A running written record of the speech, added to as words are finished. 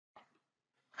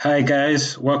Hi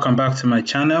guys, welcome back to my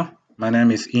channel. My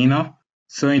name is Eno.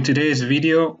 So in today's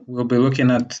video, we'll be looking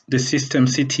at the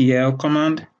Systemctl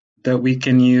command that we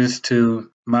can use to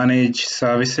manage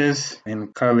services in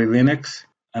Kali Linux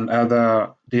and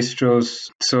other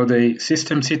distros. So the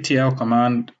Systemctl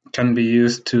command can be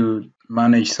used to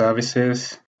manage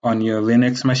services on your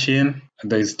Linux machine.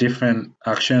 There's different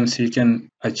actions you can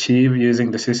achieve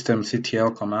using the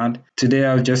Systemctl command. Today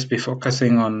I'll just be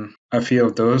focusing on a few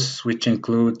of those, which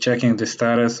include checking the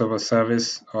status of a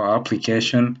service or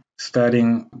application,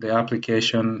 starting the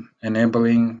application,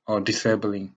 enabling or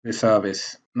disabling the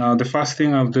service. Now the first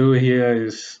thing I'll do here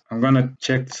is I'm going to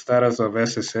check the status of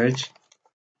SSH.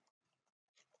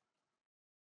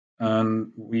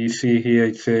 And we see here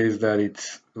it says that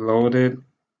it's loaded,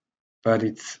 but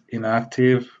it's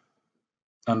inactive,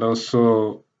 and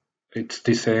also it's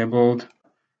disabled,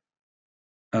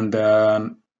 and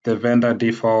then the vendor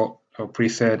default or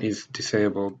preset is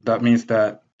disabled. That means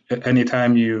that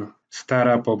anytime you start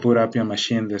up or boot up your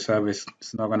machine, the service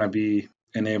is not going to be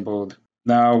enabled.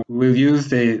 Now we'll use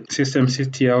the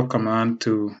systemctl command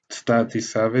to start this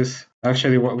service.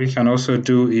 Actually, what we can also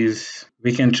do is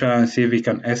we can try and see if we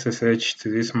can SSH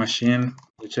to this machine.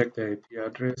 We check the IP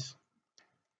address.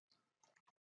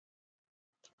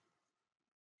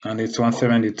 And it's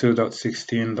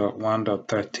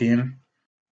 172.16.1.13.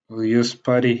 We'll use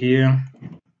PuTTY here,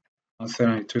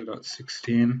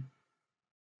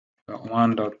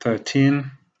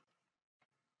 172.16.1.13.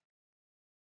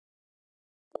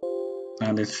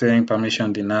 And it's saying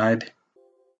permission denied.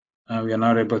 And we are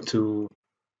not able to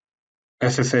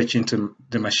SSH into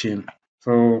the machine.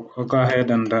 So I'll go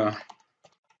ahead and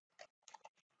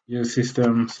use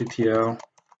systemctl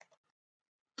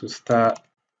to start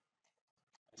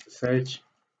SSH.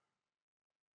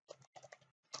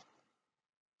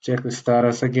 Check the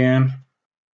status again.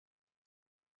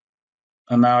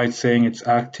 And now it's saying it's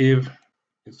active,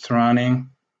 it's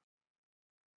running.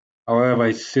 However,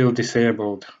 it's still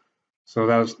disabled. So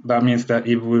that means that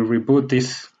if we reboot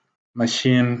this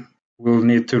machine, we'll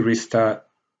need to restart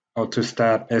or to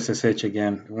start SSH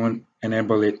again. It won't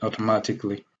enable it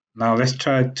automatically. Now let's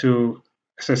try to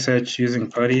SSH using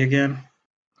PuTTY again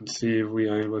and see if we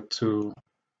are able to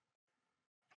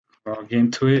log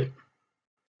into it.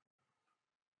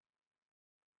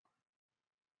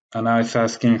 And now it's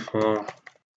asking for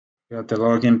the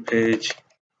login page,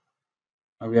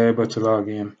 and we are able to log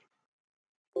in.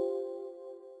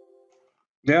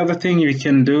 The other thing we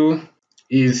can do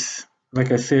is,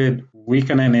 like I said, we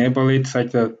can enable it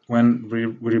such that when we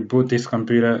reboot this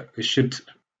computer, it should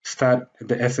start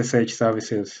the SSH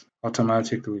services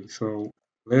automatically. So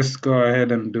let's go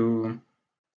ahead and do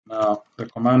now. The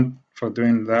command for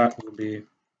doing that will be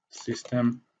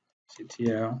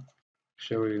systemctl.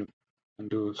 Shall we can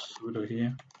do sudo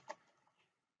here?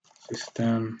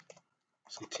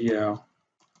 Systemctl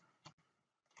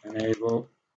enable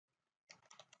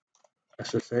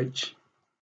SSH.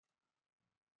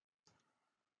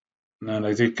 And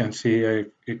as you can see,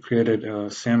 it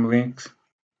created same links.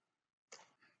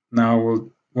 Now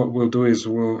what we'll do is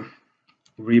we'll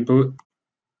reboot,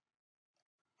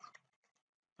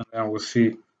 and then we'll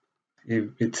see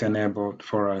if it's enabled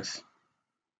for us.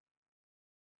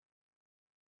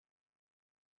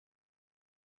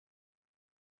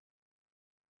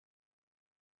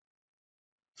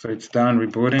 So it's done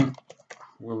rebooting.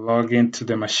 We'll log into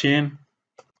the machine.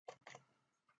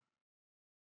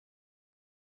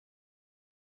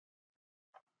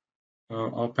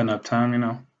 We'll open a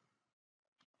terminal,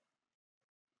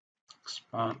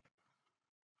 expand,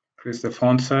 increase the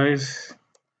font size.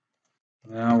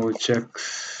 Now we'll check.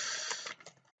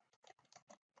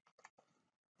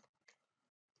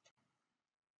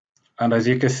 And as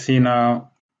you can see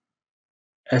now,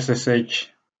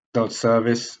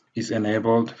 SSH.service is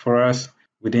enabled for us.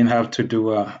 We didn't have to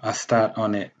do a start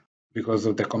on it because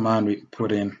of the command we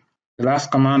put in. The last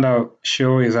command I'll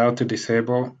show is how to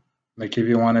disable. Like if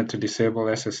you wanted to disable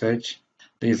SSH,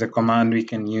 there is a command we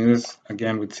can use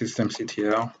again with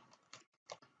systemctl.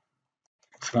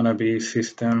 It's gonna be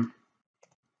systemctl.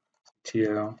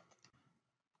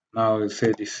 Now we'll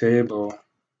say disable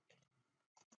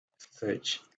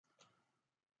SSH.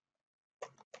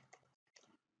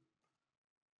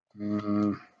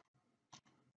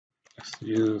 Let's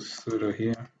use sudo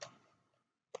here,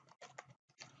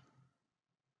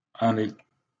 and it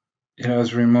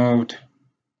has removed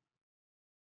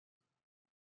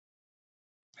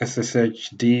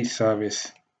SSHD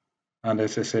service and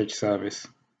SSH service.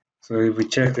 So if we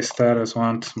check the status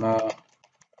once more,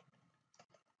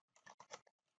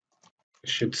 we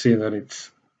should see that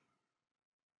it's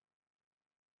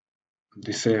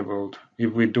disabled.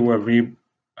 If we do a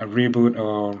a reboot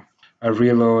or a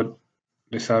reload,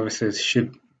 the services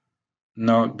should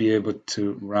not be able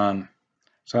to run.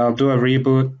 So I'll do a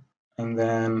reboot and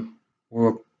then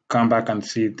we'll come back and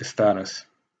see the status.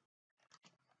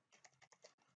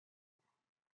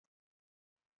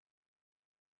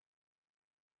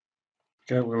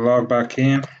 Okay, we'll log back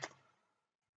in.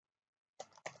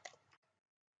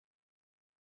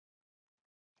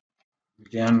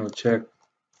 Again, we'll check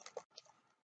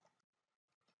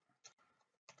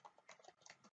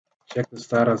the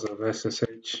status of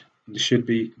SSH. It should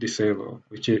be disabled,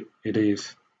 which it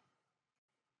is.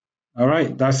 All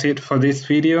right, that's it for this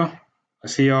video. I'll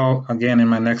see you all again in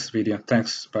my next video.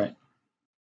 Thanks, bye.